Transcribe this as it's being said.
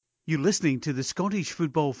You're listening to the Scottish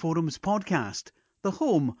Football Forums podcast, the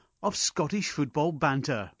home of Scottish football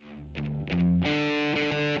banter.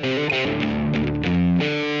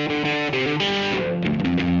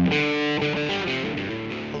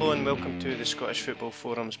 Hello and welcome to the Scottish Football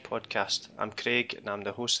Forums podcast. I'm Craig and I'm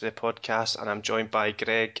the host of the podcast, and I'm joined by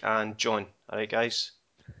Greg and John. Alright guys?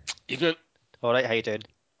 Evening. Alright, how you doing?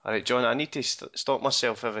 Alright John, I need to stop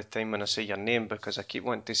myself every time when I say your name because I keep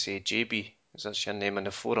wanting to say JB, because that's your name in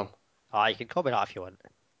the forum. You can call me that if you want.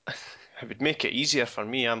 It would make it easier for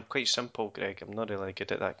me. I'm quite simple, Greg. I'm not really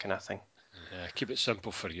good at that kind of thing. Yeah, keep it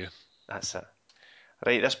simple for you. That's it.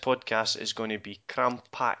 Right, this podcast is going to be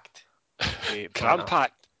cram-packed.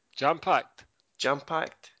 Cram-packed? Jam-packed?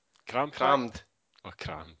 Jam-packed? Cram-packed? Crammed. Oh,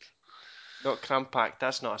 crammed. Not cram-packed.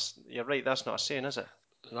 That's not you're right, that's not a saying, is it?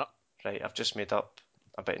 No. Right, I've just made up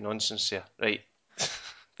a bit of nonsense here. Right.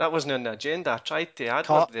 That wasn't on the agenda. I tried to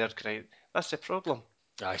adverb there, Greg. That's the problem.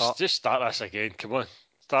 Just start this again. Come on.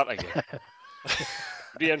 Start again.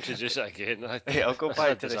 Reintroduce it again. Hey, I'll go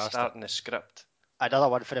back to the start in the script. Another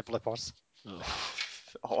one for the bloopers.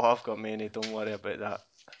 Oh, I've got many. Don't worry about that.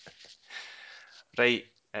 Right,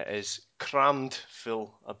 it is crammed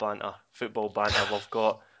full of banter, football banter. We've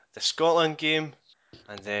got the Scotland game,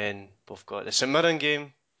 and then we've got the St Mirren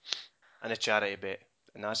game, and the charity bet.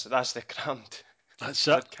 And that's the crammed. That's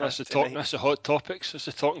it. That's the talk. That's the hot topics. That's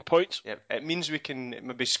the talking points. Yep. It means we can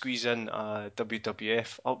maybe squeeze in a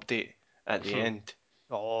WWF update at the end.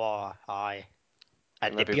 Oh, aye.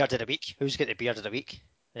 And maybe the beard of the week. Who's got the beard of the week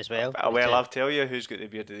as well? Well, I'll tell you who's got the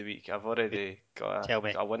beard of the week. I've already got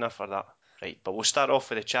a winner for that. Right, but we'll start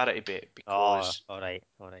off with the charity bet because... all right.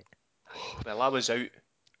 Well, I was out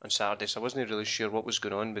on Saturday, so I wasn't really sure what was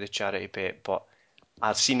going on with the charity bet, but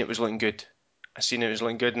I'd seen it was looking good.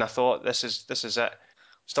 And I thought, this is it.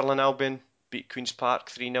 Stirling Albion beat Queen's Park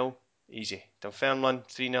 3-0, easy. Dunfermline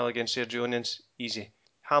 3-0 against St Johnstone, easy.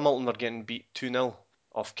 Hamilton were getting beat 2-0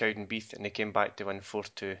 off Cowdenbeath, and they came back to win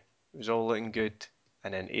 4-2. It was all looking good,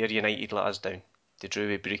 and then Ayr United let us down. They drew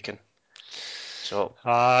with Brecon. So,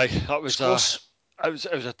 that was close. It was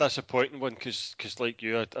a disappointing one because like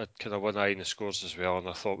you, I'd kind of one eye in the scores as well, and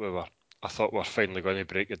I thought we were finally going to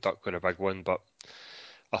break the duck with a big one, but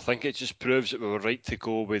I think it just proves that we were right to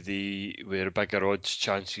go with the bigger odds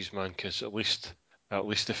chances, man. Because at least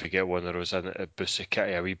if we get one of those in, it boosts the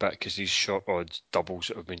kitty a wee bit. Because these short odds doubles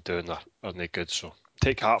that we've been doing are no good. So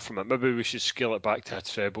take heart from it. Maybe we should scale it back to a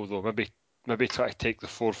treble though. Maybe try to take the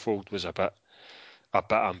fourfold was a bit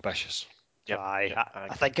ambitious. Yep.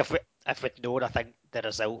 I think if we'd known, I think the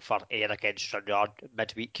result for Ayr against Stranraer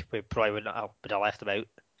midweek, we probably would have left them out.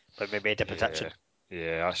 But we made the prediction.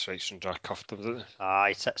 Yeah, that's right. Stranraer cuffed them, didn't they?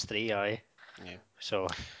 Aye, 6-3, aye. Yeah. So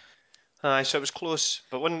it was close.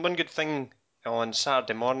 But one good thing on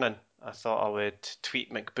Saturday morning, I thought I would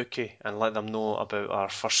tweet McBookie and let them know about our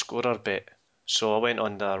first scorer bet. So I went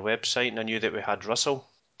on their website and I knew that we had Russell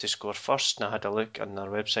to score first, and I had a look on their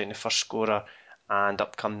website and the first scorer, and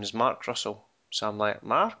up comes Mark Russell. So I'm like,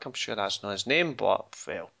 Mark? I'm sure that's not his name, but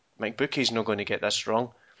well, McBookie's not going to get this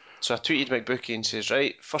wrong. So I tweeted McBookie and says,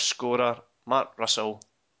 right, first scorer, Mark Russell,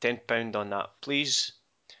 £10 on that, please.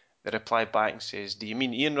 They reply back and says, do you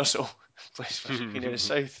mean Ian Russell? Plays for Queen of the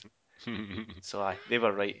South. So they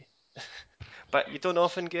were right. But you don't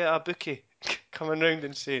often get a bookie coming round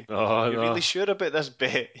and saying, you're really sure about this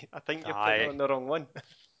bet? I think you're putting on the wrong one.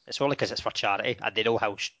 It's only because it's for charity and they know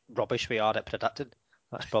how rubbish we are at predicting.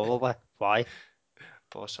 That's probably why.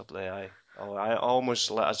 Possibly, aye. Oh, I almost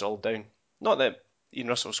let us all down. Not that Ian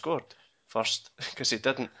Russell scored first, because he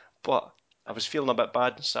didn't, but I was feeling a bit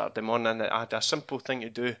bad on Saturday morning that I had a simple thing to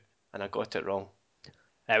do and I got it wrong.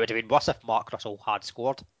 It would have been worse if Mark Russell had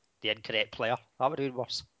scored the incorrect player. That would have been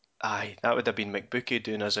worse. Aye, that would have been McBookie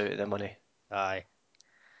doing us out of the money. Aye.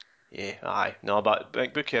 Yeah, aye. No, but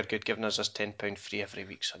McBookie are good, giving us this £10 free every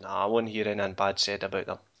week, so I won't hear anything bad said about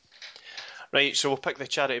them. Right, so we'll pick the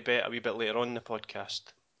charity bet a wee bit later on in the podcast.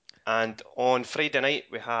 And on Friday night,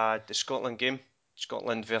 we had the Scotland game,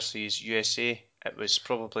 Scotland versus USA. It was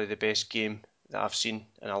probably the best game that I've seen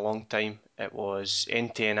in a long time. It was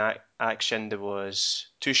end-to-end action. There was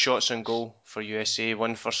 2 shots on goal for USA,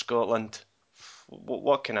 1 for Scotland.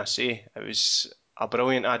 What can I say? It was a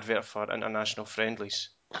brilliant advert for international friendlies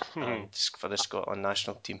and for the Scotland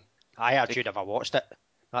national team. I heard you never watched it.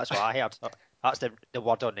 That's what I heard. That's the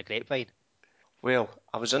word on the grapevine. Well,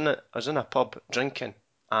 I was in a pub drinking,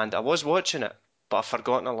 and I was watching it, but I've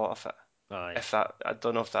forgotten a lot of it. Aye. I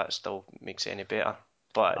don't know if that still makes it any better,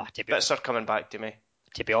 but bits are coming back to me.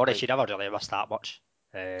 To be honest, you never really missed that much.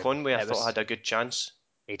 Conway, I thought had a good chance.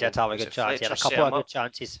 He did have a Was good it chance. He had a Fletcher set couple of him good up?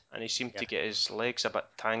 chances. And he seemed Yeah. to get his legs a bit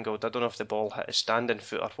tangled. I don't know if the ball hit his standing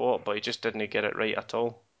foot or what, but he just didn't get it right at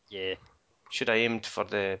all. Yeah. Should have aimed for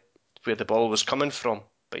where the ball was coming from,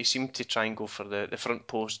 but he seemed to try and go for the front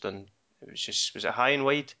post, and was it high and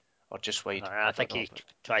wide or just wide? I think don't know, he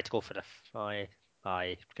tried to go for the aye.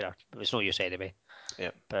 It was no use anyway.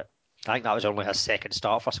 Yeah. But I think that was only his second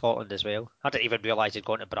start for Scotland as well. I didn't even realise he'd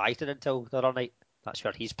gone to Brighton until the other night. That's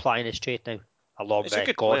where he's plying his trade now. He's a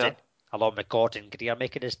good player. Along with Gordon Greer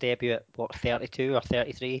making his debut at 32 or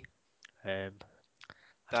 33. It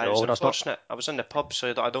was unfortunate. I was in the pub,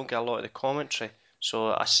 so I don't get a lot of the commentary.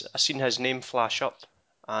 So I seen his name flash up,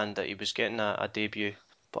 and that he was getting a debut,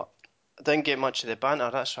 but I didn't get much of the banter.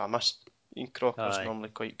 That's what I missed. Ian Crocker's normally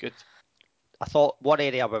quite good. I thought one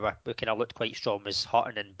area where we kind of looked quite strong was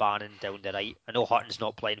Hutton and Bannon down the right. I know Hutton's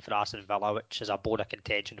not playing for Aston Villa, which is a bone of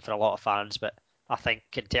contention for a lot of fans, but I think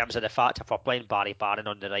in terms of the fact if we're playing Barry Bannon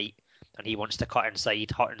on the right and he wants to cut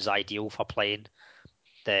inside, Hutton's ideal for playing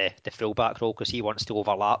the fullback role because he wants to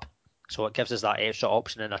overlap. So it gives us that extra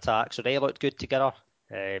option in attack. So they looked good together.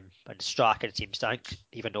 And Strachan seems to think,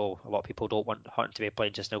 even though a lot of people don't want Hutton to be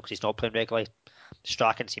playing just now because he's not playing regularly,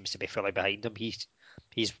 Strachan seems to be fully behind him. He's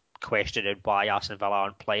questioning why Aston Villa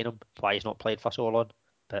aren't playing him, why he's not played for so long.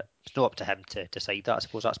 But it's not up to him to decide that. I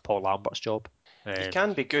suppose that's Paul Lambert's job. He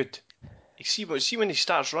can be good. You see when he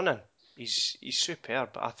starts running, he's superb.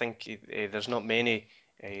 But I think there's not many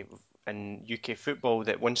in UK football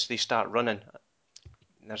that once they start running,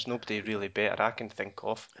 there's nobody really better I can think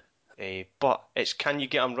of. But it's can you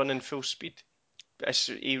get him running full speed?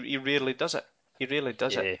 He rarely does it. He really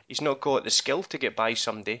does it. He's not got the skill to get by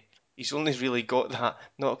somebody. He's only really got that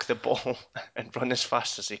knock the ball and run as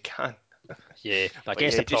fast as he can. Yeah, I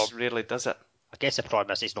guess he just rarely does it. I guess the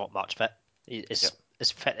problem is he's not much fit.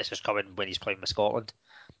 His fitness is coming when he's playing with Scotland,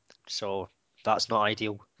 so that's not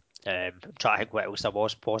ideal. I'm trying to think what else there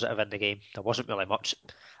was positive in the game. There wasn't really much.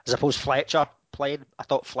 I suppose Fletcher playing. I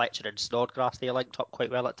thought Fletcher and Snodgrass they linked up quite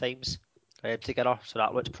well at times together, so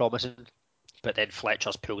that looked promising. But then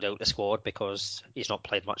Fletcher's pulled out the squad because he's not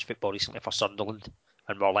played much football recently for Sunderland,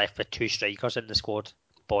 and we're left with two strikers in the squad,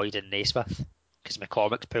 Boyd and Naismith, because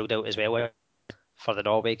McCormick's pulled out as well for the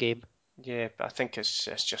Norway game. Yeah, but I think it's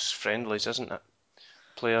just friendlies, isn't it?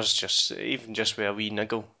 Players even just with a wee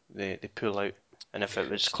niggle, they pull out. And if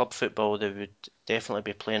it was club football, they would definitely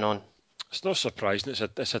be playing on. It's not surprising.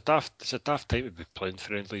 It's a daft time to be playing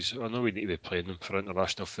friendlies. I know we need to be playing them for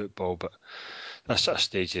international football, but that's at a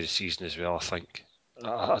stage of the season as well. I think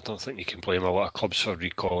I don't think you can blame a lot of clubs for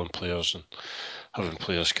recalling players and having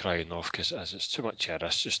players crying off because it's too much of a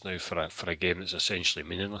risk just now for a game that's essentially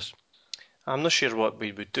meaningless. I'm not sure what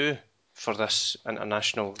we would do for this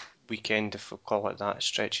international weekend, if we call it that. It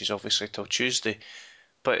stretches obviously till Tuesday,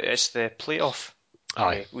 but it's the playoff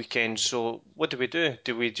weekend. So what do we do?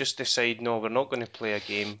 Do we just decide no, we're not going to play a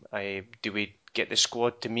game? Do we get the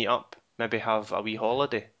squad to meet up? Maybe have a wee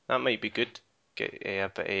holiday. That might be good. Get a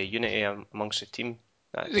bit of unity amongst the team.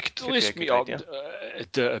 They could at least meet up, put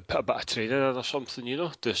a bit of training in or something,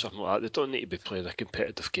 do something like that. They don't need to be playing a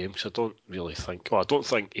competitive game because I don't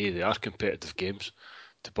think A, they are competitive games,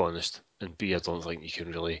 to be honest, and B, I don't think you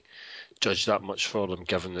can really judge that much for them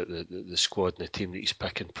given that the squad and the team that he's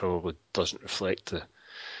picking probably doesn't reflect the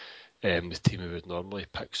team he would normally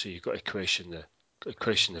pick, so you've got to question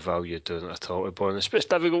the value of doing it at all, to be honest. But it's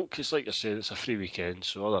difficult because, like I said, it's a free weekend,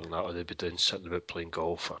 so other than that, they'd be doing sitting about playing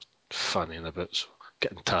golf or fanning a bit, so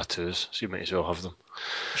getting tattoos, so you might as well have them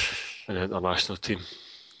in the international team.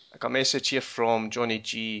 I got a message here from Johnny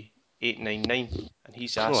G899, and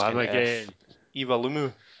he's asking if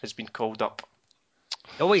Iwelumo has been called up.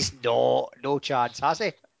 No, he's not. No chance, has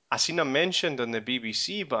he? I seen him mentioned on the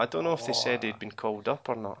BBC, but I don't know if they said he'd been called up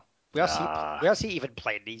or not. Where's he even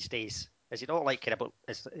playing these days? Is he not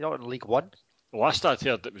is he not in League One? Last I'd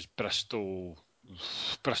heard it was Bristol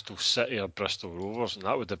City or Bristol Rovers, and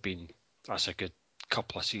that would have been, that's a good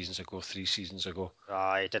couple of seasons ago, 3 seasons ago.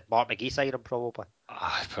 Did Mark McGee sign him probably?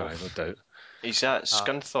 Probably, no doubt. He's at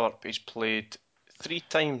Scunthorpe. He's played 3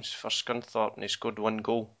 times for Scunthorpe and he scored 1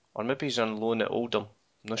 goal. Or maybe he's on loan at Oldham.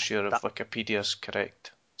 I'm not sure if Wikipedia's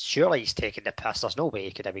correct. Surely he's taking the piss. There's no way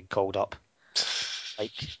he could have been called up. I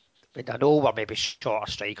know we're maybe shorter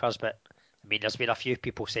strikers, but there's been a few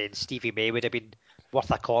people saying Stevie May would have been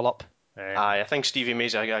worth a call up. I think Stevie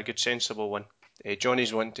May's a good sensible one.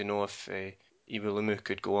 Johnny's wanting to know if Iwelumo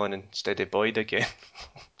could go on instead of Boyd again.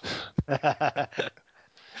 Because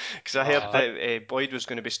I heard that Boyd was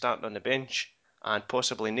going to be starting on the bench and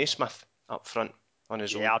possibly Naismith up front on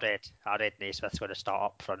his own. Yeah, I read Naismith's going to start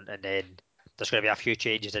up front, and then there's going to be a few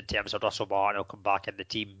changes in terms of Russell Martin will come back in the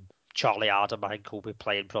team Charlie Adam, I think, will be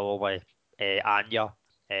playing probably. Anya.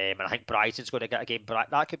 And I think Bryson's going to get a game.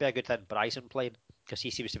 That could be a good thing, Bryson playing, because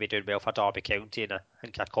he seems to be doing well for Derby County, and I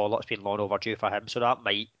think a call-up's been long overdue for him, so that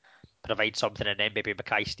might provide something. And then maybe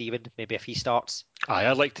Mackay Stephen, maybe if he starts.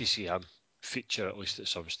 I'd like to see him feature at least at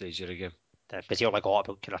some stage of the game. Because he only got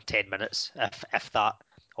about kind of 10 minutes, if that,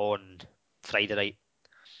 on Friday night.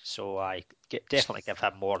 So I definitely give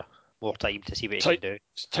him more time to see what he can do.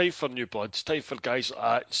 It's time for new blood. It's time for guys like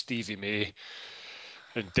that, Stevie May,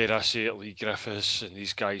 and dare I say it, Lee Griffiths, and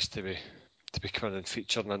these guys to be coming and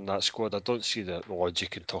featuring in that squad. I don't see the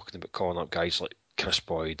logic in talking about calling up guys like Chris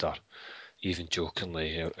Boyd or even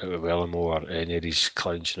jokingly out of Wellingham or any of these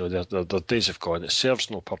clowns. You know, their days have gone. It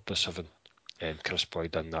serves no purpose having Chris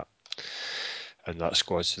Boyd in that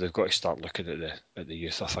squad. So they've got to start looking at the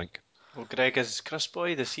youth, I think. Well, Greg, is Chris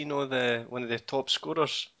Boyd, is he one of the top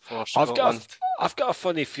scorers for Scotland? I've got a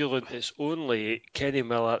funny feeling it's only Kenny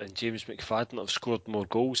Miller and James McFadden that have scored more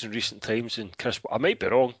goals in recent times than Chris Boyd. I might be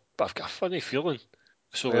wrong, but I've got a funny feeling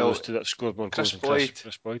it's only those two that have scored more goals than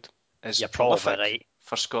Chris Boyd. You're prolific right.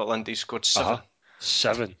 For Scotland. He scored 7.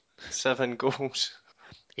 7. 7 goals.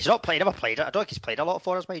 He's not played. Never played. I don't think he's played a lot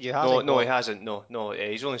for us, mind you. No, he hasn't. No.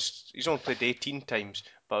 He's only played 18 times.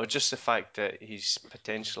 But just the fact that he's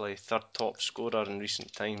potentially third top scorer in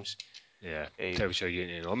recent times. Yeah, tells you you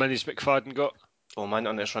need to know. How many's McFadden got? Oh, my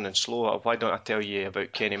internet's running slow. Why don't I tell you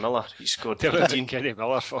about Kenny Miller? He scored Tell 18. Kenny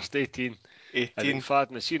Miller first 18. 18. And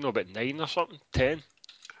McFadden, is he not about 9 or something? 10?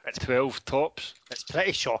 12 tops? It's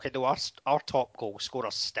pretty shocking though. Our top goal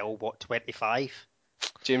scorer's still, 25?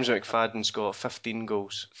 James McFadden's got 15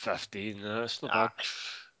 goals. 15, that's not bad.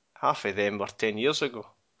 Half of them were 10 years ago.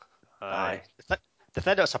 Aye. The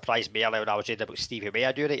thing that surprised me earlier when I was reading about Stevie May,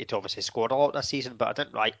 I knew that he'd obviously scored a lot this season, but I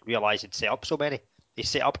didn't realise he'd set up so many. He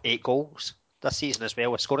set up 8 goals this season as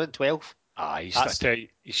well, with scoring 12. He's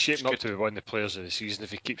shaping up to be one of the players of the season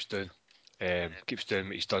if he keeps doing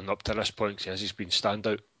what he's done up to this point. He's been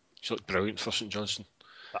standout. He's looked brilliant for St Johnstone.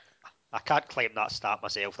 I can't claim that stat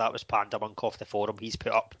myself. That was Panda Monk off the forum. He's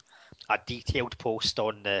put up a detailed post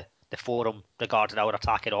on the forum regarding our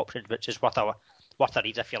attacking options, which is worth a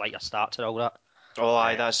read if you like your stats and all that. Oh,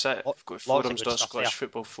 aye, that's it. I've got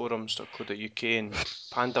forums.scottishfootballforum.co.uk, and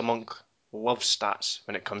Panda Monk loves stats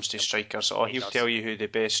when it comes to strikers. He'll tell you who the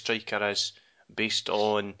best striker is based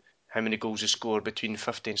on how many goals he scored between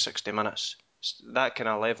 50 and 60 minutes. That kind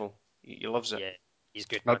of level. He loves it. Yeah, he's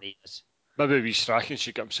good man, he is. Maybe wee Strachan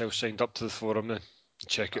should get himself signed up to the forum then and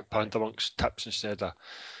check out Panda Monk's tips instead of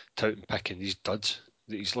touting picking these duds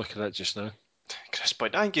that he's looking at just now. Chris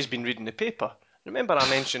Boyd, I think he's been reading the paper. Remember I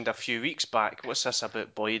mentioned a few weeks back, what's this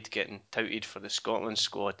about Boyd getting touted for the Scotland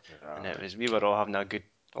squad? And we were all having a good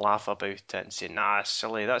laugh about it and saying, that's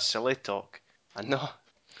silly talk. And no,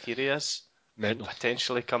 here he is. Mental.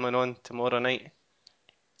 Potentially coming on tomorrow night.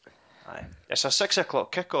 Aye. It's a 6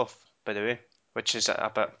 o'clock kickoff, by the way, which is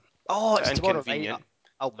a bit it's tomorrow night.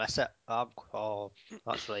 I'll miss it.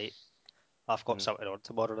 That's right. I've got something on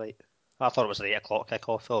tomorrow night. I thought it was an 8 o'clock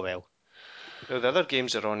kickoff. Oh well. Well, the other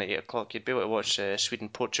games are on at 8 o'clock. You'd be able to watch the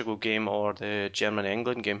Sweden-Portugal game or the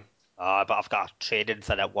Germany-England game. But I've got a training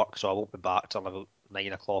thing at work, so I won't be back till about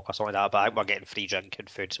 9 o'clock or something like that. But I think we're getting free drink and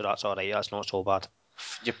food, so that's alright. That's not so bad.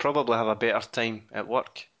 You probably have a better time at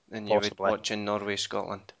work than you would watching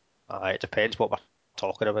Norway-Scotland. It depends what we're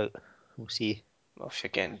talking about. We'll see. Well, if you're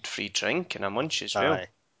getting free drink and a munch as well.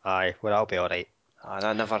 Well, that'll be alright.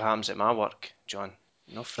 That never happens at my work, John.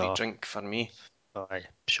 No free drink for me. Aye,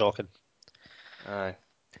 shocking. Aye.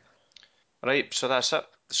 Right, so that's it.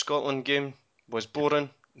 The Scotland game was boring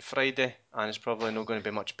on Friday, and it's probably not going to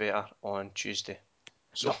be much better on Tuesday.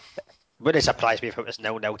 So, wouldn't surprise me if it was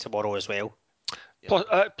 0-0 tomorrow as well.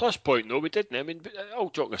 Plus point, no, we didn't. I mean, all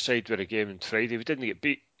joking aside, with a game on Friday, we didn't get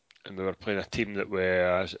beat, and we were playing a team that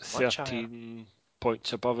were 13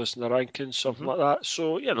 points above us in the rankings, something like that.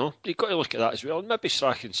 So, you've got to look at that as well. And maybe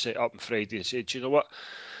Strachan set up on Friday and said, you know what,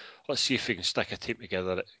 let's see if we can stick a team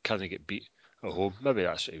together that can't get beat at home. Maybe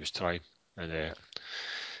that's what he was trying, and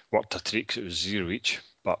worked a treat because it was 0 each.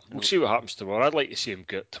 But we'll see what happens tomorrow. I'd like to see him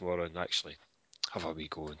get tomorrow and actually have a wee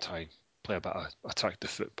go and try and play a bit of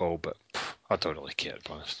attractive football, but I don't really care, to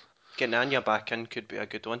be honest. Getting Anya back in could be a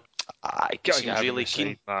good one. He seems really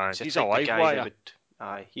keen. Man. He's a live wire.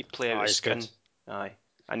 He'd play out his skin. Aye.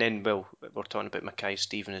 And then, we're talking about Mackay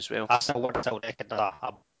Stephen as well. That's the one until next.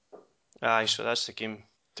 Aye, so that's the game.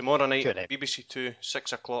 Tomorrow night, BBC 2,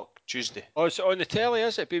 6 o'clock, Tuesday. Oh, is it on the telly,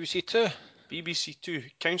 is it? BBC 2? BBC 2,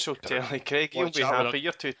 council telly. Craig, you'll be happy.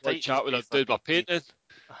 You're too tight. Chat with him doing my painting.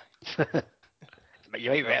 But you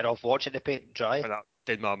might be better off watching the paint dry. When I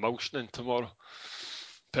did my emulsioning tomorrow.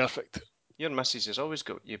 Perfect. Your missus has always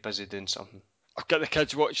got you busy doing something. I've got the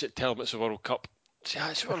kids watch it, tell them it's a World Cup. See,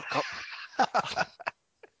 it's a World Cup.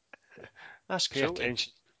 That's Pay cruelty.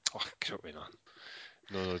 attention. Oh, cruelty, man.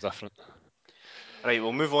 No, different. Right,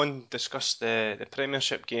 we'll move on. Discuss the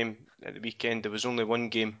Premiership game at the weekend. There was only one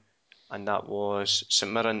game, and that was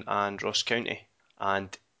St Mirren and Ross County.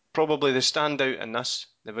 And probably the standout in this,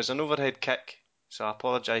 there was an overhead kick. So I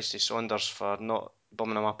apologise to Saunders for not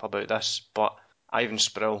bumming him up about this, but Ivan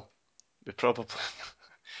Sproul, we probably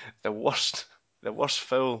the worst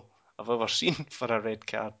foul I've ever seen for a red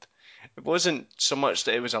card. It wasn't so much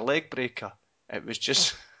that it was a leg breaker. It was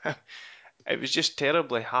just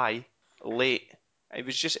terribly high, late. It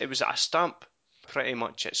was a stamp pretty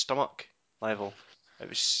much at stomach level.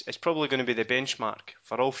 It's probably going to be the benchmark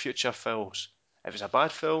for all future fouls. It was a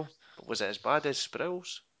bad foul, but was it as bad as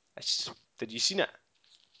Sproul's? Did you seen it?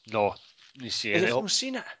 No, you see You've it. not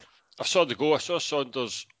seen it? I saw the goal. I saw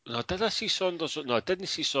Saunders. No, did I see Saunders? No, I didn't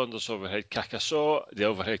see Saunders overhead kick. I saw the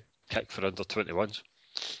overhead kick for under 21s.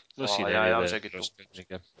 Not seen yeah, any that of was the a good goal.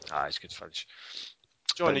 game. Ah, it's a good finish.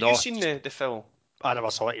 John, But have no, you seen the foul? I never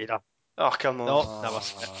saw it either. Oh, come on. No, never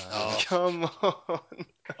seen it. No. Come on.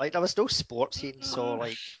 Like, there was no sports scene, so,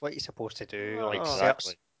 like, what are you supposed to do? Like, Oh.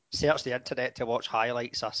 Exactly. search the internet to watch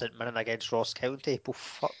highlights of St Mirren against Ross County. Oh,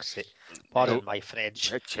 fuck's sake. Pardon Nope. my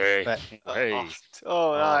French. Hey, But, hey.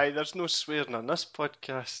 Aye, there's no swearing on this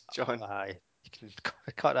podcast, John. aye, you can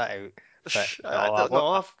cut that out. But, I no, don't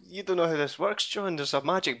know. You don't know how this works, John. There's a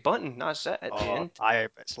magic button. That's it at the end.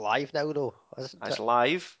 It's live now, though, isn't It's it?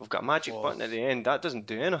 live. We've got a magic Oh. button at the end. That doesn't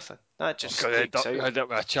do anything. That just Got to takes out. end up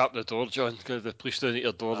with a chap at the door, John. Got the police down at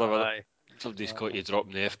your door. Aye, Somebody's caught you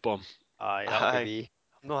dropping the F-bomb. aye, that'll Aye. be me.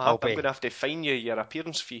 No, I'll I'm be- going to have to fine you your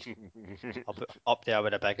appearance fee. I'll be up there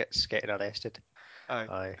with the bigots getting arrested. Aye.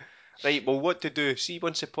 Aye. Right, well, what to do? See,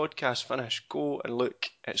 once the podcast finished, go and look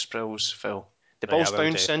at Sproul's foul. The Right, I ball's will do.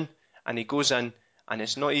 bouncing, and he goes in, and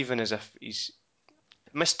it's not even as if he's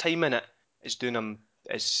mistiming it. Is doing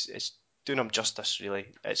him justice, really.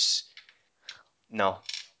 It's no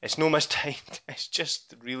mistimed. It's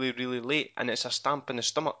just really, really late, and it's a stamp in the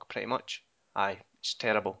stomach, pretty much. Aye, it's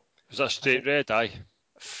terrible. Was that straight red? Aye.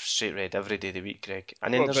 Straight red every day of the week, Greg.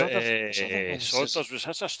 And then What there's about other things. Saunders? Was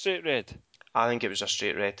this a straight red? I think it was a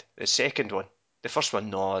straight red. The second one. The first one,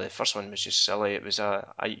 no. The first one was just silly. It was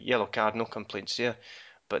a yellow card, no complaints there.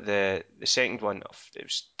 But the second one, it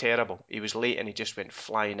was terrible. He was late and he just went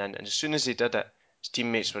flying in. And as soon as he did it, his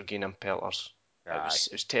teammates were giving him pelters. It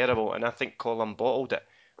was terrible. And I think Colin bottled it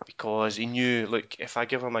because he knew, look, if I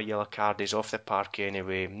give him a yellow card, he's off the park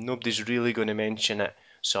anyway. Nobody's really going to mention it,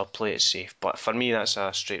 so I'll play it safe. But for me, that's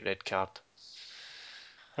a straight red card.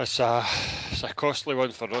 It's a costly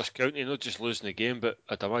one for Ross County, not just losing the game, but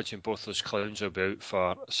I'd imagine both those clowns will be out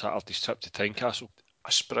for Saturday's trip to Tynecastle.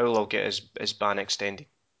 A Sproul will get his ban extended.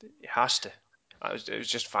 He has to. It was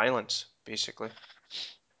just violence, basically.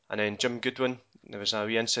 And then Jim Goodwin, there was a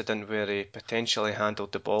wee incident where he potentially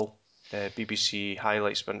handled the ball. The BBC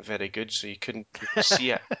highlights weren't very good, so you couldn't really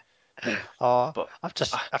see it. But I've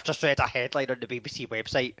just read a headline on the BBC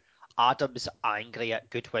website. Adams angry at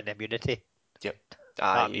Goodwin immunity. Yep.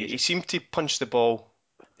 That He music. seemed to punch the ball,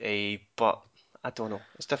 but I don't know.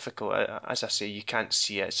 It's difficult. As I say, you can't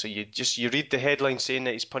see it, so you read the headline saying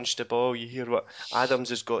that he's punched the ball. You hear what Adams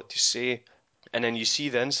has got to say, and then you see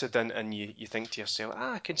the incident, and you think to yourself,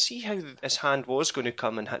 I can see how his hand was going to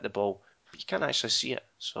come and hit the ball, but you can't actually see it,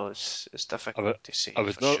 so it's difficult to say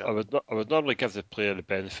for sure. I would normally give the player the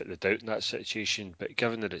benefit of the doubt in that situation, but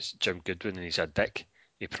given that it's Jim Goodwin and he's a dick,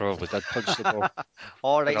 he probably did punch the ball.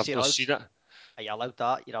 All right, I've so not seen it. are you allowed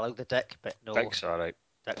that? You're allowed the dick, but no. Dick's alright.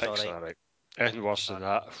 Dick's Dick's alright. alright. Anything worse than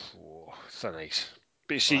that, it's not nice.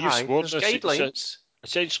 But you see, you've Aye, sworn there's this. guidelines.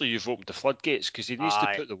 Essentially, you've opened the floodgates because he needs to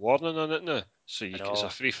Aye. put the warning on it now. So I it's know. a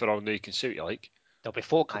free for all now. You can say what you like. There'll be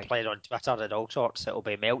folk Aye. complaining on Twitter and all sorts. It'll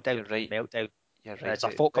be meltdown. You're right. Meltdown. You're right. There's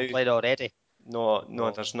a folk complaining already. No,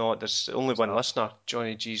 No. there's not. There's only one not. listener.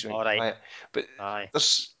 Johnny G's went All right. quiet. But Aye.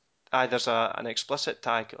 there's an explicit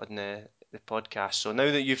tag on the podcast. So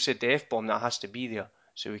now that you've said the F-bomb, that has to be there.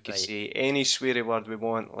 So we can Right. say any sweary word we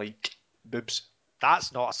want, like boobs.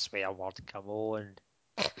 That's not a swear word. Come on.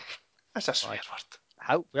 That's a swear Right. word.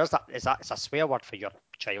 How? Where's that? It's a swear word for your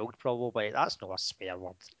child, probably. That's not a swear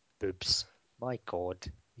word. Boobs. My God.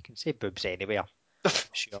 You can say boobs anywhere.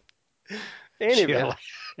 Sure. Anyway,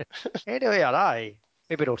 Sure. Anywhere, aye.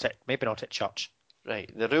 Maybe not at church. right.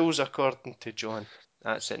 The rules according to John.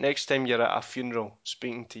 That's it. Next time you're at a funeral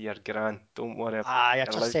speaking to your gran, don't worry about Aye, I You're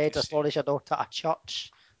just allowed said to as say long as you're not at a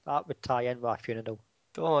church, that would tie in with a funeral.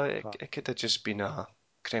 Oh, it could have just been a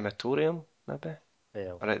crematorium, maybe.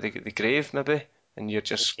 Well, Or at the grave, maybe. and you're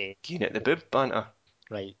just Okay. keen at the boob banter.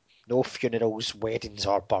 Right. No funerals, weddings,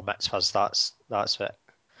 or bar mitzvahs. That's it.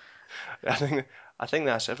 I think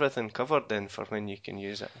that's everything covered then for when you can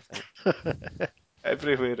use it. I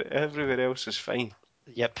think everywhere else is fine.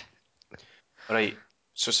 Yep. Right.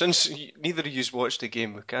 So since neither of you's watched the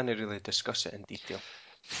game, we can't really discuss it in detail.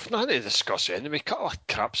 Nothing to discuss anyway. Couple of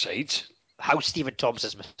crap sides. How's Stephen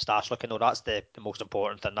Thompson's moustache looking? though? That's the most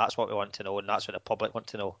important thing. That's what we want to know, and that's what the public want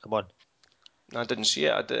to know. Come on. I didn't see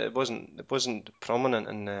it. It wasn't prominent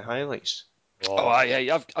in the highlights. Oh, aye.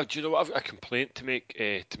 Do you know what? I've got a complaint to make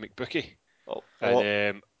Bookie, Oh,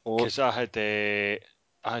 and because I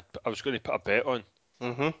was going to put a bet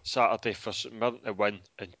on Saturday for St Mirren to win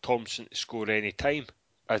and Thompson to score any time.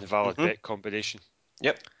 Invalid bet combination.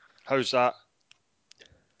 Yep. How's that?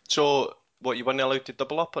 So, what, you weren't allowed to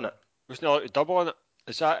double up on it? Wasn't allowed to double on it.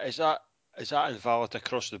 Is that invalid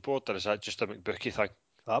across the board, or is that just a McBookie thing?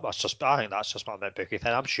 I think that's just my McBookie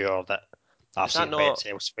thing. I'm sure that I've Is that seen not- bets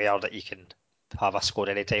elsewhere that you can have a score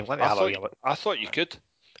any time. Let me have a wee look. I thought you could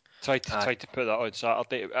try to put that on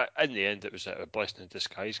Saturday. In the end, it was a blessing in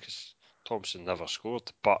disguise because Thompson never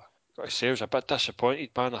scored. But got to say, I was a bit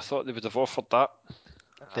disappointed, man. I thought they would have offered that.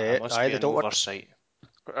 It must be an oversight.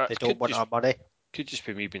 They don't want our money. Could just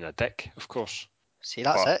be me being a dick, of course. See,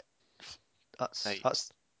 that's But- it.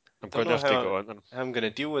 That's. I'm going to have to go on them. I'm going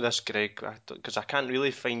to deal with this, Greg, because I can't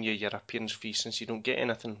really fine you your appearance fee since you don't get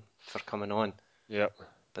anything for coming on. Yep.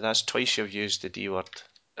 But that's twice you've used the D word.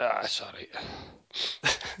 That's alright.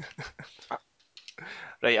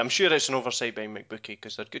 Right, I'm sure it's an oversight by McBookie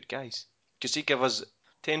because they're good guys. Because he gave us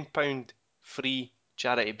 £10 free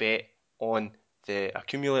charity bet on the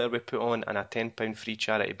accumulator we put on and a £10 free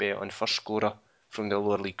charity bet on first scorer from the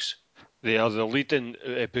lower leagues. They are the leading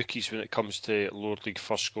bookies when it comes to lower league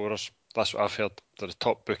first scorers. That's what I've heard. They're the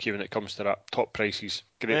top bookie when it comes to that. Top prices.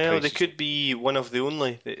 Great prices. They could be one of the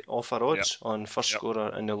only that offer odds on first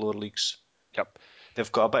scorer in the lower leagues. Yep.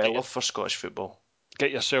 They've got a bit of love for Scottish football.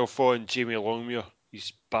 Get yourself on Jamie Longmuir.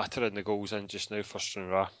 He's battering the goals in just now for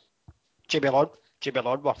Stranraer. Jamie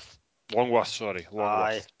Longworth. Longworth, sorry.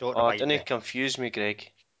 Longworth. Don't remind me. Didn't confuse me, Greg.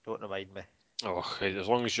 Don't remind me. Oh, as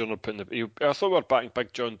long as you're not putting the... I thought we were backing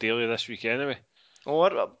Big John Daly this week anyway.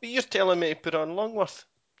 Oh, you're telling me to put it on Longworth?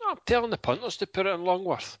 No, I'm telling the punters to put it on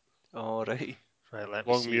Longworth. Oh, right. Right, let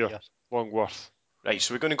me see here. Longworth. Right,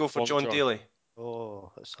 so we're going to go for Long John John. Daly.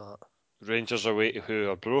 Oh, what's that? Rangers away to who?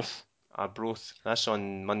 Arbroath. Arbroath. That's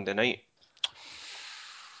on Monday night.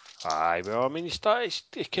 Aye, well, I mean,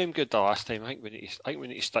 he came good the last time. I think we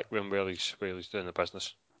need to stick with him while he's doing the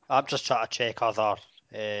business. I'm just trying to check other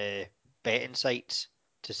betting sites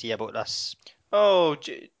to see about this. Oh,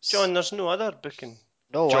 John, there's no other booking.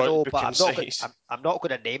 No, I know, but I'm not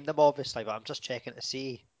going to name them obviously, but I'm just checking to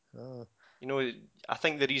see. Oh. You know, I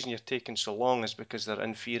think the reason you're taking so long is because they're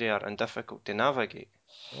inferior and difficult to navigate.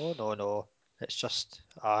 Oh no, it's just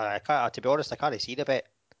I can't. To be honest, I can't see the bet.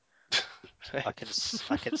 Right. I can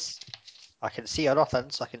see other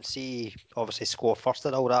things. I can see obviously score first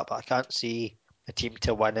and all that, but I can't see a team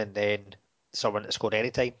to win and then someone to score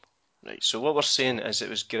any time. Right, so what we're saying is it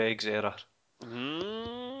was Greg's error.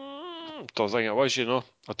 Don't think it was, I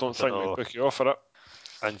don't think know. McBookie offer it.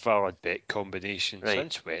 Invalid bet combination. Right.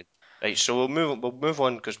 Since when? Right, so we'll move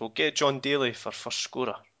on because we'll get John Daly for first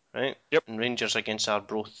scorer, right? Yep. And Rangers against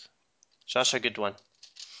Arbroath. So that's a good one.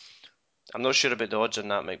 I'm not sure about the odds on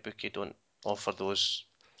that. McBookie don't offer those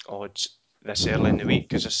odds this early in the week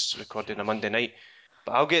because this is recorded on a Monday night.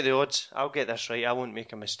 But I'll get the odds. I'll get this right. I won't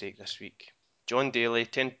make a mistake this week. John Daly,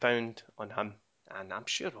 £10 on him. And I'm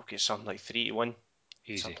sure we'll get something like 3-1.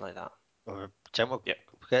 Easy. Something like that. Tim will Yep.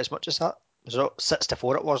 get as much as that. Was it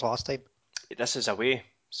 6-4 it was last time? This is away,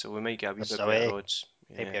 so we might get a wee This bit is away. better odds.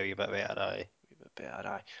 Maybe a wee bit better, aye. Better,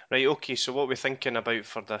 aye. Right, okay, so what we're thinking about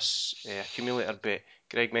for this accumulator bet,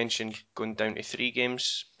 Greg mentioned going down to 3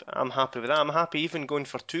 games. I'm happy with that. I'm happy even going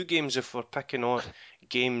for 2 games if we're picking on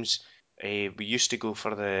games. We used to go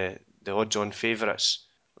for the odds on favourites,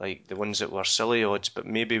 like the ones that were silly odds, but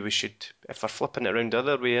maybe we should, if we're flipping it around the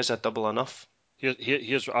other way, is a double enough?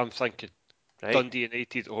 Here's what I'm thinking. Right. Dundee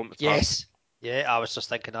United at home to Yes. Yeah, I was just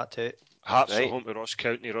thinking that too. Hearts Right. at home to Ross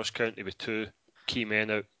County with 2 key men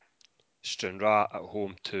out. Stranraer at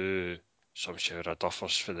home to some shower of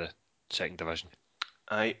duffers for the second division.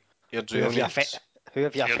 Aye. Who have you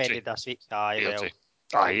Airdrie. offended this week? Aye, well, Airdrie.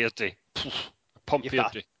 Aye, Airdrie. Pump You've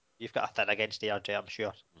got- Airdrie. you've got a thing against Airdrie, I'm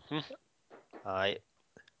sure. Aye.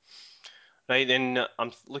 Right, then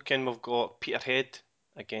I'm looking, we've got Peterhead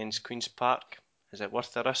against Queen's Park. Is it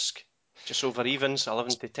worth the risk? Just over evens,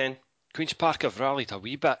 11 to 10. Queen's Park have rallied a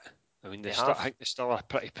wee bit. I mean, They I have. think they still are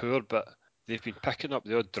pretty poor, but they've been picking up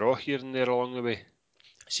the odd draw here and there along the way.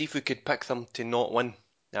 See if we could pick them to not win.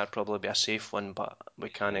 That'd probably be a safe one, but we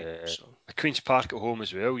can't. Yeah. So. Queen's Park at home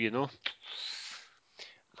as well, you know.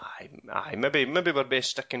 Aye, maybe we're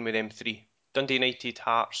best sticking with them three. Dundee United,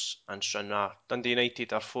 Hearts and Stranraer. Dundee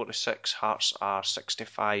United are 46, Hearts are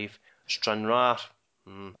 65. Stranraer,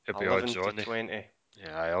 It'll be 11 odds to on, 20.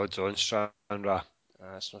 Yeah, odds on Stranraer.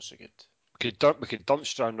 That's not so good. We could dump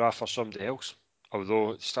Stranraer for somebody else.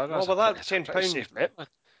 Although Stranraer's Well, a that pretty safe bet, man.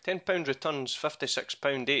 £10 returns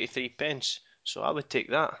 £56.83, so I would take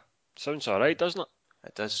that. Sounds alright, doesn't it?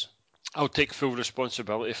 It does. I'll take full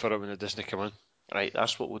responsibility for it when it doesn't come in. Right,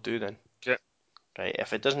 that's what we'll do then. Yeah. Right,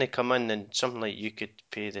 if it doesn't come in, then something like you could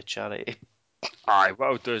pay the charity. Aye, what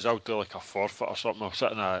I'll do is I'll do like a forfeit or something. I'll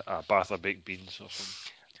sit in a bath of baked beans or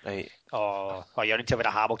something. Right. Or you're into with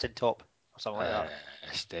a Hamilton top or something like that.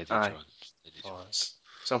 Steady, Aye. John. Steady, John.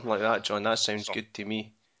 Something like that, John. That sounds good to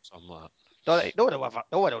me. Something like that. No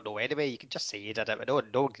one will know anyway. You can just say you did it, but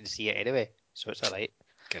no one can see it anyway, so it's alright.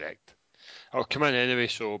 Correct. I'll come in anyway,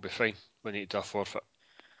 so it'll be fine. We need to do a forfeit.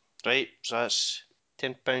 Right, so that's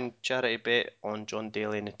 £10 charity bet on John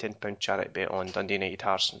Daly and a £10 charity bet on Dundee United,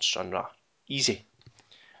 Hearts and Stranraer. Easy.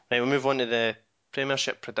 Right, we'll move on to the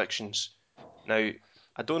Premiership predictions. Now,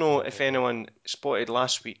 I don't know if anyone spotted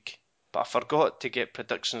last week, but I forgot to get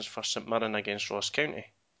predictions for St Mirren against Ross County.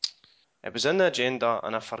 It was in the agenda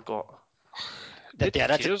and I forgot. Did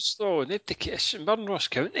the St Mirren Ross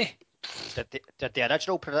County. Did the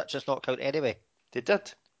original predictions not count anyway? They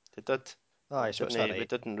did. Aye, so it's We alright.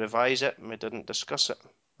 didn't revise it and we didn't discuss it.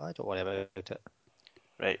 I don't worry about it.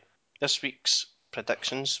 Right, this week's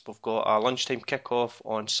predictions, we've got a lunchtime kick-off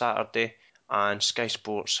on Saturday and Sky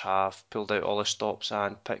Sports have pulled out all the stops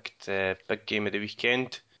and picked the big game of the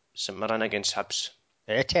weekend, St Mirren against Hibs.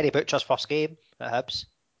 Terry Butcher's first game at Hibs,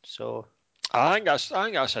 so I think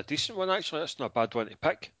that's a decent one actually. That's not a bad one to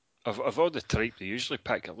pick. Of all the type they usually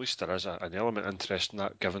pick, at least there is an element of interest in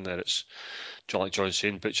that, given that it's, like John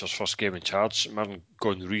saying, Butcher's first game in charge. St Mirren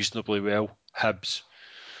going reasonably well. Hibs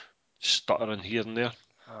stuttering here and there.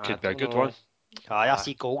 Could be a good one. I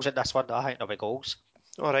see goals in this one. I think there'll be goals.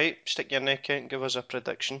 Alright, stick your neck out and give us a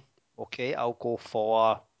prediction. Okay, I'll go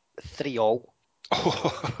for 3-3.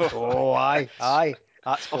 Oh, aye.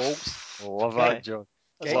 That's goals. Love that, John.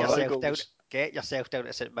 Get yourself down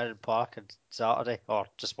to St Mirren Park on Saturday, or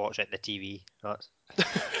just watch it on the TV.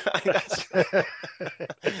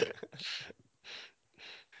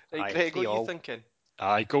 Right, Greg, what are you thinking?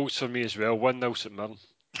 Aye, goals for me as well. 1-0 St Mirren.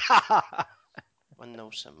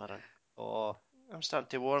 1-0 St Mirren. Oh, I'm starting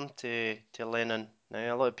to warm to Lennon.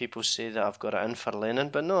 Now, a lot of people say that I've got it in for Lennon,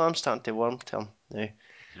 but no, I'm starting to warm to him now.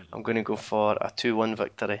 I'm going to go for a 2-1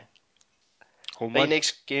 victory. Right,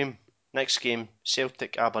 next game,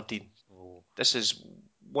 Celtic Aberdeen. This is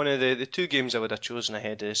one of the two games I would have chosen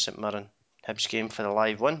ahead of the St Mirren Hibs game for the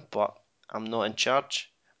live one, but I'm not in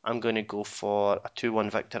charge. I'm going to go for a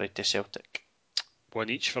 2-1 victory to Celtic. One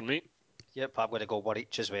each for me. Yep, I'm going to go one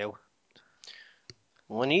each as well.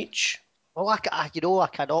 One each? Well, I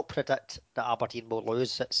cannot predict that Aberdeen will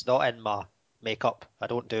lose. It's not in my makeup. I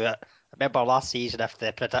don't do it. I remember last season,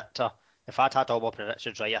 if I'd had all my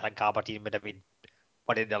predictions right, I think Aberdeen would have been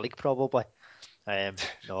winning the league probably.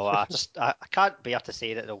 No, I can't bear to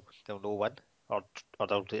say that they'll no win or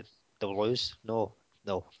they'll lose. No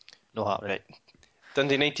happening. Right.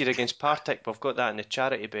 Dundee United against Partick, we've got that in the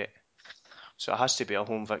charity bet, so it has to be a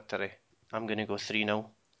home victory. I'm going to go 3-0.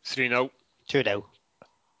 3-0. 2-0.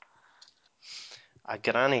 A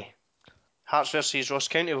granny. Hearts versus Ross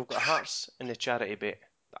County, we've got Hearts in the charity bet.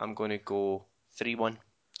 I'm going to go 3-1.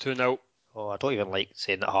 2-0. Oh, I don't even like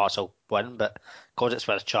saying that Hearts will win, but because it's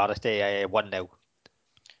for a charity, 1-0.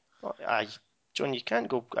 John, you can't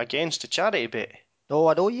go against the charity bet. No,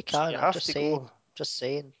 I know you can. So you have to go. Just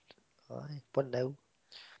saying. Aye, 1-0.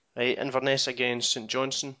 Right, Inverness against St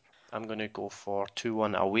Johnstone. I'm going to go for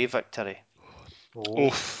 2-1 away victory.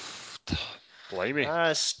 Oof. Blimey.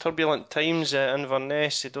 It's turbulent times at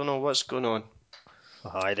Inverness. They don't know what's going on.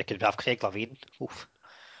 Aye, they could have Craig Levein. Oof.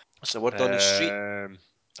 What's the word on the street?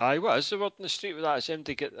 Aye, what is the word on the street with that? It's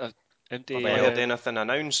empty. I've not heard anything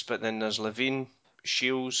announced, but then there's Levein,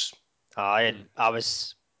 Shields. Aye, and I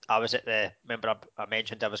was at the. Remember, I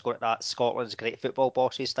mentioned I was going to that Scotland's Great Football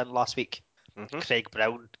Bosses thing last week. Mm-hmm.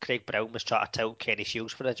 Craig Brown was trying to tell Kenny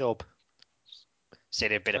Shields for the job,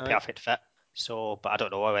 saying he'd been a perfect fit. So, but I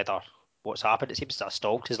don't know whether what's happened. It seems to have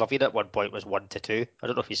stalled because Levein at one point was 1-2. I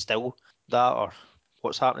don't know if he's still that or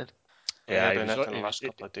what's happening. Yeah, I don't know in the last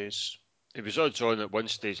couple of days. He was odds on at one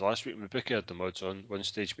stage last week. My bookie had them odds on one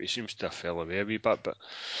stage, but he seems to have fell away a wee bit. But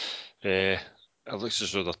it looks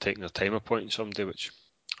as though they're taking their time appointing somebody, which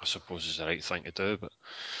I suppose is the right thing to do.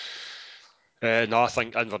 But no, I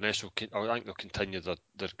think Inverness I think they'll continue their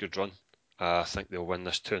good run. I think they'll win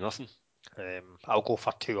this 2-0. I'll go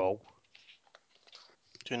for 2-2.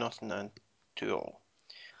 2-0 and 2-2.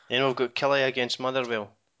 Then we've got Killie against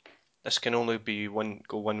Motherwell. This can only be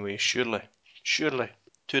go one way, surely.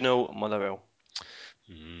 2-0 Motherwell.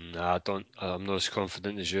 I'm not as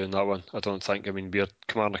confident as you in that one. I don't think. I mean,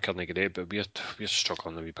 Kilmarnock aren't great, but we're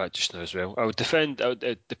struggling a wee bit just now as well. It depend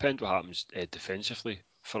what happens defensively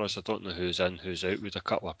for us. I don't know who's in, who's out. With a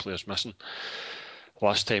couple of players missing.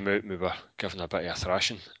 Last time out, we were given a bit of a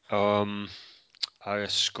thrashing. I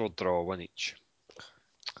scored draw 1 each.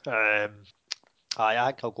 I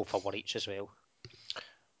think I'll go for 1 each as well.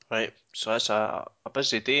 Right, so that's a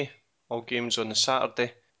busy day. All games on the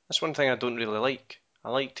Saturday. That's one thing I don't really like. I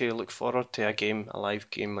like to look forward to a live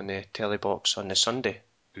game on the telly box on the Sunday.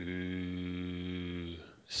 Ooh.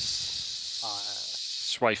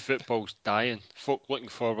 Why football's dying. Folk looking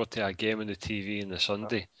forward to a game on the TV on the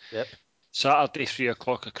Sunday. Yep. Saturday 3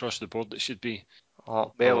 o'clock across the board. It should be.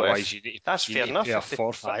 Oh, well, otherwise that's fair enough. Pay a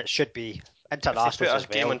forfeit. It should be If they internationals put as a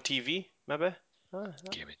game well. on TV, maybe.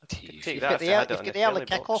 Game on TV. Take that if they had it on the early telly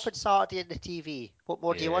kick-off box. on Saturday on the TV. What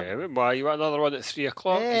more do you want? Why you want another one at 3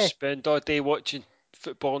 o'clock? Yeah. You spend all day watching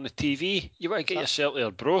football on the TV. You want to get yourself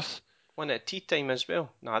there, broth. One at tea time as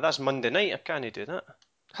well. Nah, that's Monday night. I can't do that.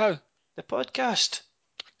 How? The podcast.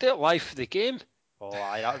 Do it live for the game. Oh,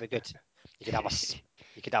 aye, that would be good. You could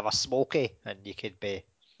have a smoky, and you could be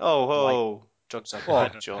Oh, drugs are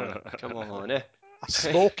bad, John. Come on, eh? a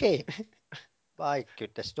smoky. My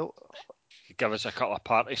goodness, no. Give us a couple of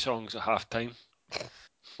party songs at half time.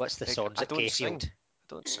 What's the songs I at don't Gayfield? sing. I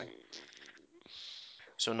don't sing.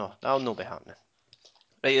 So no, that'll not be happening.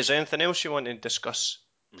 Right, is there anything else you want to discuss?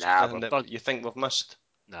 Nah, Something that you think we've missed?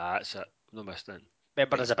 Nah, that's it. No missed it.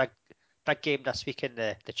 Remember, there's a big game this week in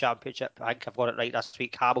the Championship. I think I've got it right this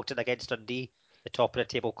week. Hamilton against Dundee, the top of the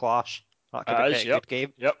table clash. That could be a good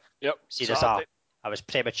game. Yep. See, I was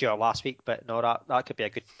premature last week, but no, that could be a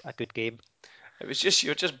good game. It was just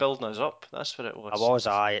you're just building us up. That's what it was. I was,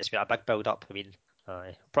 aye. It's been a big build up. I mean,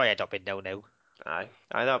 probably end up in 0-0. Aye,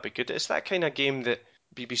 that'd be good. It's that kind of game that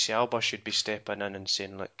BBC Alba should be stepping in and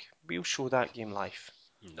saying, look, we'll show that game live.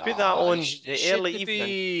 Nah, put that on the early evening,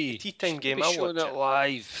 the tea time game. I'll watch it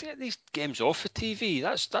live. Get these games off of TV.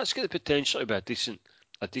 That's going to potentially be a decent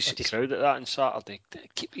crowd at that on Saturday.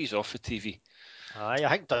 Keep these off of TV. Aye,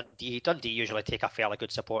 I think Dundee usually take a fairly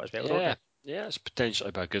good support as well, don't they? Yeah, it's potentially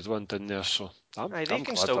be a good one down there. So I'm they glad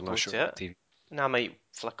can still they're go not showing to it. TV. And I might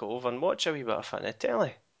flick it over and watch a wee bit of it on the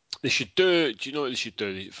telly. They should do. Do you know what they should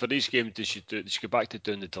do for these games? They should go back to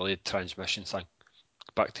doing the delayed transmission thing.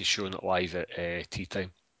 Go back to showing it live at tea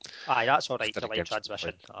time. Aye, that's all right. Delayed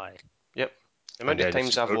transmission. Aye. Yep. The amount of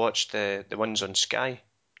times I've watched the ones on Sky,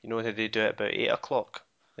 you know how they do it about 8 o'clock,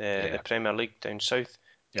 the Premier League down south.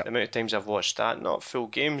 Yep. The amount of times I've watched that, not full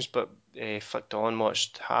games, but flicked on,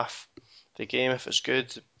 watched half the game if it's good.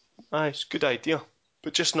 Aye, it's a good idea,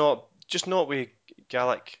 but just not with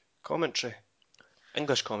Gaelic commentary.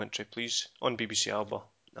 English commentary, please, on BBC Alba.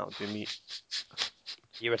 That would be me.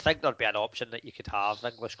 You would think there'd be an option that you could have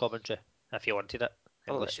English commentary if you wanted it.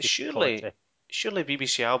 Well, surely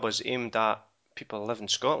BBC Alba's aimed at people who live in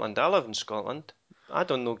Scotland. I live in Scotland. I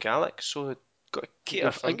don't know Gaelic, so got to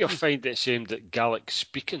cater for I think you'll find it's aimed at Gaelic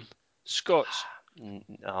speaking Scots.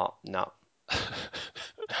 No.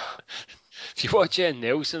 If you watch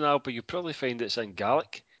Nelson Alba, you probably find it's in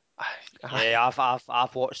Gaelic. Yeah,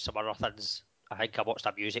 I've watched some other things. I think I watched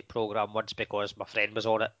a music programme once because my friend was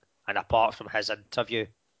on it, and apart from his interview,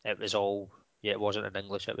 it was all it wasn't in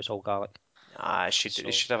English, it was all Gaelic. They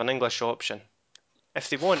should have an English option. If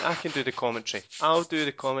they want, I can do the commentary. I'll do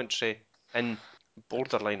the commentary in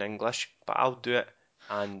borderline English, but I'll do it,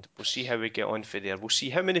 and we'll see how we get on for there. We'll see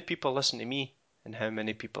how many people listen to me and how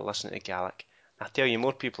many people listen to Gaelic. I tell you,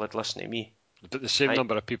 more people would listen to me. But the same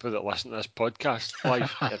number of people that listen to this podcast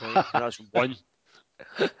live, right? That's one.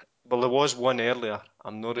 Well, there was one earlier.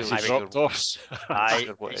 I'm not really sure.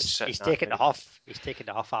 He's taking the huff. He's taking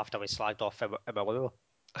the huff after we slagged off Emilio.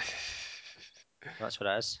 That's what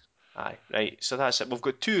it is. Aye, right. So that's it. We've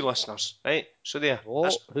got 2 listeners, right? So there.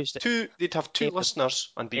 Who's they'd have 2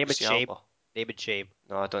 listeners on BBC Alba. Name and shame.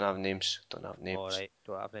 No, I don't have names. All right,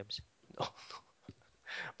 don't have names. No.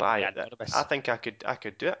 But I think I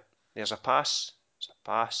could do it. There's a pass.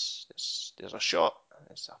 There's a shot.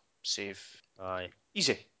 There's a save. Aye.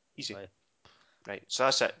 Easy. Aye. Right, so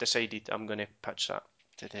that's it. Decided. I'm going to pitch that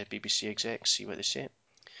to the BBC execs, see what they say.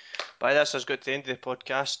 By this, has got to the end of the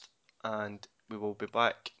podcast, and we will be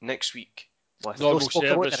back next week with We've no spoke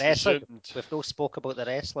about the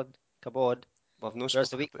wrestling. Come on. We've no Where's the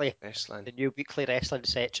spoken weekly? about wrestling. The new weekly wrestling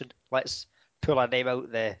section. Let's pull our name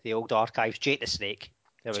out the old archives. Jake the Snake.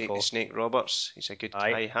 There we Jake go. the Snake Roberts, he's a good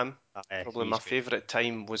guy, him. Probably my favourite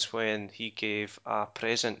time was when he gave a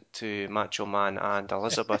present to Macho Man and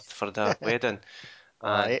Elizabeth for their wedding.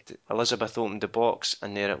 And Elizabeth opened the box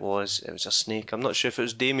and there it was a snake. I'm not sure if it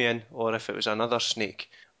was Damien or if it was another snake,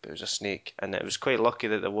 but it was a snake. And it was quite lucky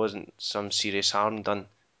that there wasn't some serious harm done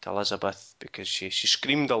to Elizabeth, because she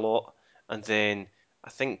screamed a lot, and then I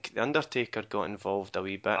think the Undertaker got involved a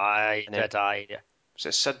wee bit. Was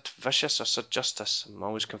it Sid Vicious or Sid Justice? I'm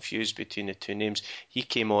always confused between the two names. He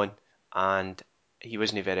came on and he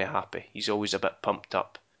wasn't very happy. He's always a bit pumped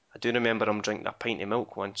up. I do remember him drinking a pint of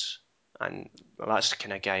milk once, and that's the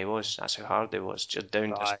kind of guy he was. That's how hard he was. Just down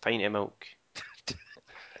this pint of milk.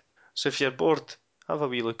 So if you're bored, have a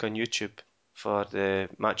wee look on YouTube for the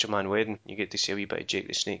Macho Man wedding. You get to see a wee bit of Jake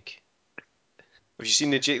the Snake. Have you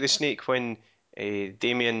seen the Jake the Snake when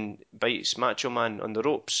Damien bites Macho Man on the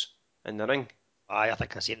ropes in the ring? I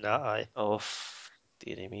think I've seen that. Oh,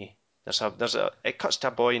 dearie me. It cuts to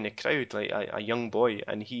a boy in the crowd, like a young boy,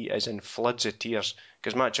 and he is in floods of tears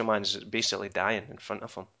because Macho Man's basically dying in front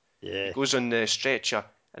of him. Yeah. He goes on the stretcher,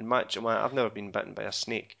 and Macho Man, I've never been bitten by a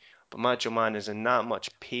snake, but Macho Man is in that much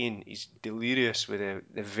pain. He's delirious with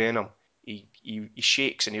the venom. He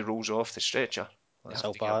shakes and he rolls off the stretcher. That's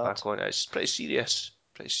how bad. Back on it. It's pretty serious.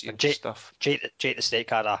 Stuff. Jake the Snake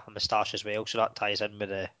had a moustache as well, so that ties in with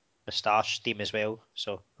the moustache theme as well.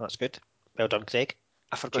 So that's good. Well done, Craig.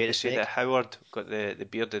 I forgot to say that Howard got the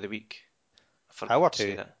beard of the week. Howard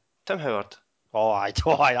who? Tim Howard.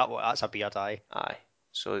 That's a beard, aye. Aye.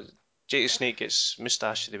 So Jake the Snake gets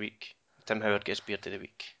moustache of the week. Tim Howard gets beard of the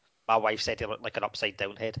week. My wife said he looked like an upside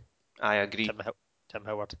down head. I agree. Tim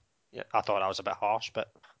Howard. Yeah. I thought that was a bit harsh,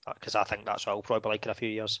 but because I think that's what I'll probably be like in a few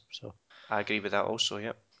years. So I agree with that also.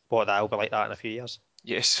 Yep. What, that I'll be like that in a few years?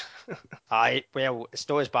 Yes. Well, it's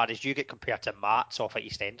not as bad as you get compared to Matt's off at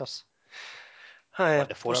EastEnders. I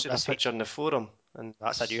posted a picture on the forum, and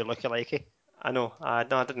that's a new lookalike. I know. I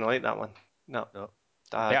didn't like that one. No.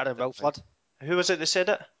 Better than Will Flood. Who was it that said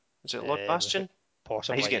it? Was it Lord Bastion?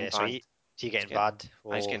 Possibly. He's getting banned. So he's getting banned.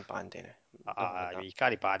 He's getting banned, you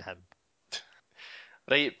can't ban him.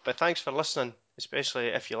 Right, but thanks for listening, especially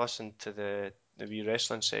if you listen to the wee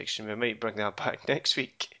wrestling section. We might bring that back next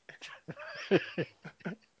week.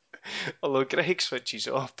 Although Greg switches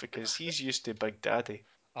off because he's used to Big Daddy.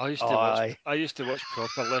 I used to watch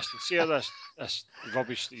proper wrestling. See all this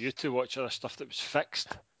rubbish that you two watch, all this stuff that was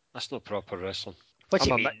fixed. That's not proper wrestling. What do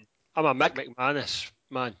you mean? I'm a Mick McManus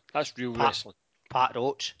man. That's real wrestling. Pat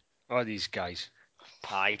Roach. Oh, these guys.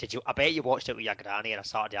 Aye, did you? I bet you watched it with your granny on a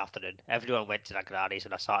Saturday afternoon. Everyone went to their grannies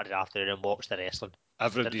on a Saturday afternoon and watched the wrestling.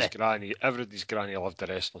 Everybody's granny loved the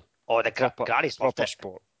wrestling. Oh, the grannies loved proper it.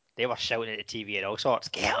 Sport. They were shouting at the TV and all sorts.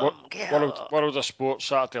 World of Sport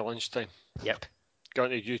Saturday lunchtime. Yep. Go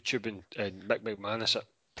into YouTube and Mick McManus it.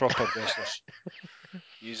 Proper wrestlers.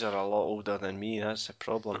 Yous are a lot older than me. That's the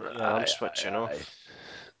problem. Yeah, I'm switching off.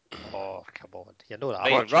 Oh, come on. You know that.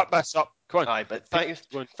 Right, wrap this up. Come on. Aye, but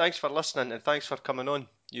thanks for listening and thanks for coming on.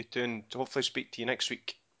 You two, and hopefully speak to you next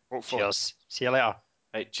week. Hopefully. Cheers. See you later.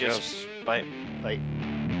 Right, cheers. Bye. Bye.